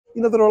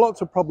You know, there are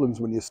lots of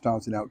problems when you're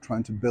starting out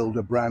trying to build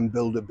a brand,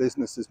 build a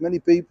business. There's many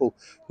people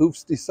who've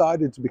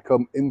decided to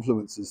become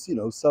influencers, you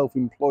know,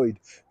 self-employed,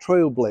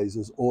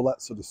 trailblazers, all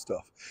that sort of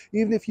stuff.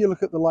 Even if you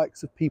look at the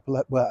likes of people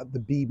that were at the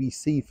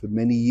BBC for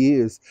many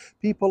years,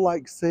 people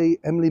like, say,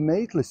 Emily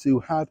Maitlis, who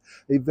had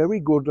a very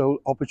good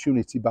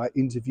opportunity by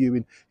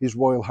interviewing His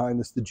Royal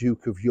Highness the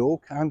Duke of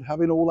York and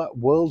having all that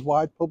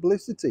worldwide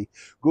publicity.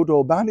 Good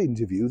or bad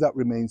interview, that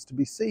remains to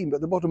be seen.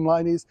 But the bottom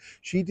line is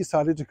she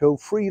decided to go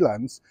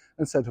freelance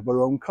and set up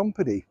her own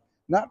company.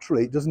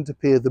 Naturally, it doesn't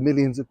appear the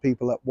millions of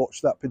people that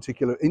watched that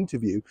particular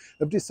interview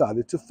have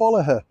decided to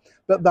follow her.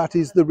 But that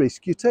is the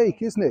risk you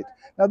take, isn't it?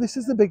 Now, this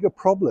is the bigger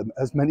problem,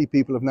 as many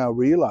people are now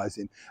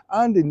realising,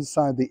 and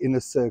inside the inner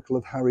circle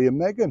of Harry and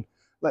Meghan.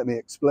 Let me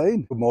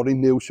explain. Good morning,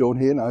 Neil Sean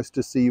here. Nice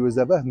to see you as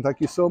ever, and thank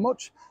you so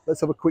much.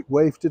 Let's have a quick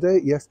wave today.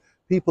 Yes,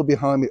 people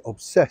behind me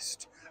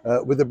obsessed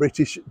with the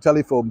British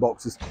telephone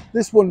boxes.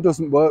 This one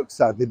doesn't work,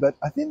 sadly, but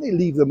I think they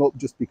leave them up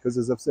just because,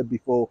 as I've said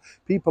before,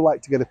 people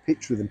like to get a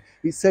picture of them.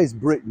 It says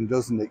Britain,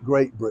 doesn't it?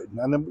 Great Britain.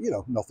 And, you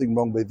know, nothing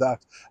wrong with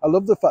that. I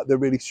love the fact they're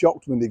really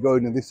shocked when they go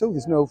in and they say, oh,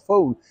 there's no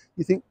phone.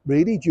 You think,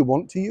 really? Do you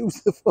want to use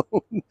the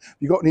phone? Have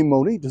you got any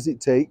money? Does it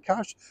take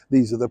cash?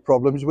 These are the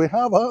problems we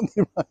have, aren't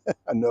they?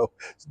 I know.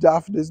 It's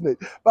daft, isn't it?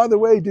 By the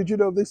way, did you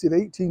know this? In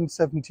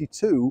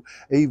 1872,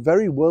 a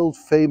very world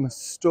famous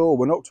store,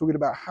 we're not talking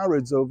about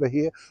Harrods over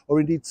here, or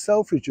indeed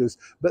Selfridges,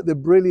 but the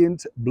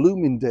brilliant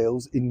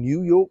Bloomingdale's in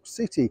New York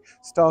City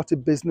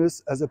started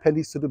business as a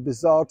penny sort of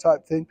bazaar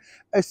type thing,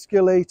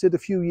 escalated a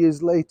few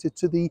years later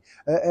to the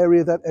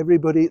area that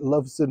everybody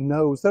loves and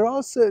knows. There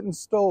are certain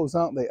stores,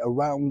 aren't they,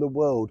 around the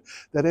world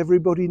that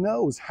everybody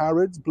knows.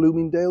 Harrods,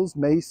 Bloomingdale's,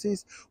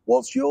 Macy's.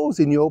 What's yours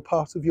in your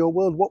part of your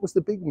world? What was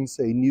the big one,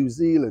 say, New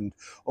Zealand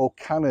or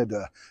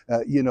Canada,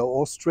 you know,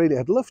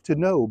 Australia? I'd love to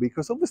know,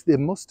 because obviously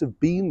there must have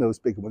been those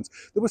bigger ones.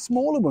 There were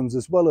smaller ones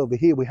as well over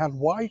here. We had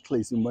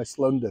Whiteley's in West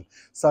London.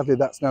 Sadly,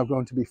 that's now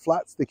going to be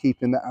flats. They're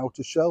keeping the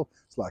outer shell.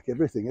 It's like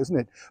everything, isn't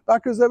it?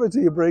 Back as ever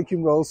to your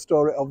breaking roll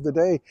story of the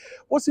day.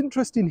 What's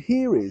interesting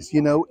here is,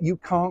 you know, you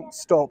can't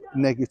stop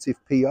negative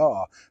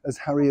PR, as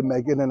Harry and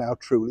Meghan are now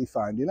truly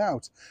finding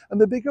out. And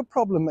the bigger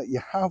problem that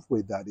you have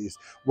with that is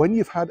when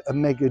you've had a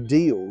mega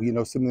deal, you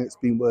know, something that's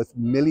been worth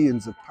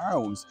millions of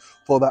pounds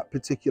for that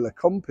particular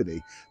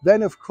company,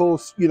 then of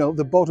course, you know,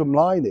 the bottom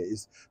line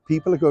is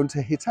people are going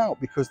to hit out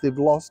because they've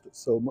lost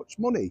so much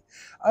money.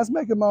 As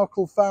Meghan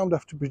Markle found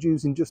after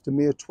producing just a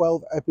mere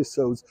 12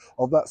 episodes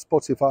of that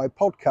Spotify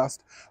podcast,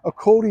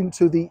 according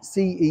to the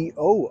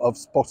CEO of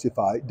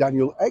Spotify,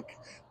 Daniel Ek,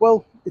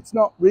 well, it's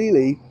not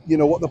really, you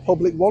know, what the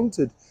public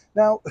wanted.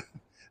 Now,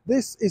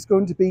 this is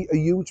going to be a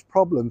huge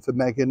problem for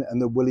Meghan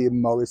and the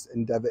William Morris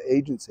Endeavour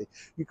Agency.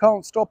 You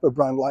can't stop a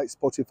brand like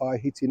Spotify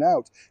hitting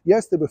out.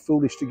 Yes, they were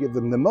foolish to give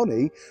them the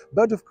money,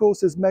 but of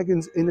course, as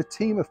Meghan's inner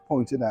team have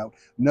pointed out,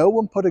 no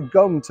one put a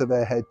gun to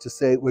their head to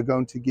say, we're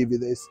going to give you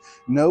this.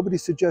 Nobody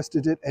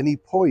suggested at any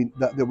point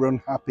that they were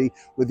unhappy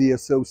with the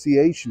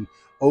association,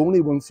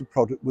 only once the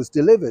product was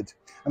delivered.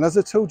 And as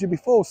I told you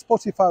before,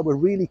 Spotify were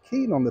really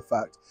keen on the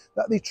fact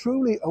that they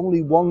truly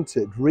only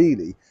wanted,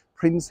 really,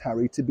 Prince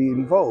Harry to be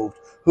involved.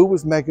 Who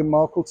was Meghan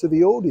Markle to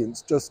the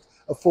audience? Just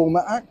a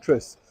former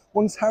actress.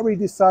 Once Harry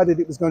decided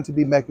it was going to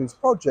be Meghan's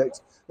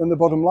project, then the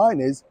bottom line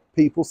is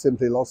people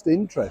simply lost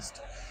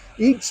interest.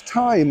 Each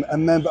time a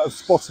member of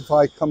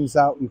Spotify comes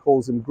out and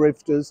calls them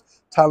grifters,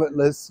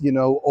 talentless, you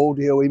know,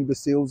 audio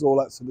imbeciles, all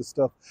that sort of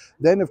stuff,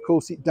 then of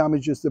course it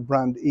damages the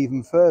brand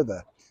even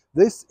further.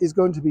 This is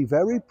going to be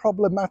very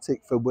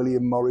problematic for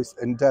William Morris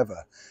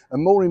Endeavour,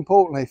 and more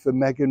importantly for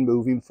Meghan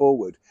moving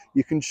forward.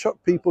 You can shut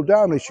people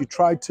down as you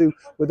tried to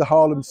with the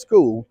Harlem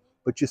School,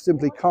 but you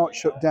simply can't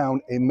shut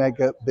down a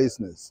mega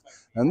business.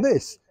 And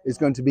this is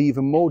going to be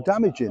even more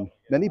damaging,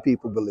 many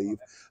people believe,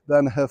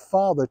 than her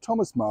father,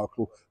 Thomas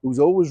Markle, who's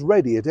always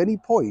ready at any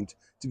point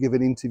to give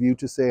an interview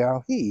to say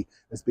how he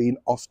has been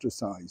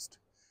ostracised.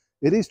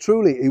 It is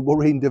truly a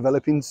worrying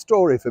developing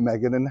story for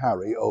Meghan and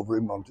Harry over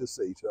in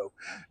Montecito.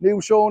 Neil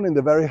Sean in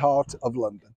the very heart of London.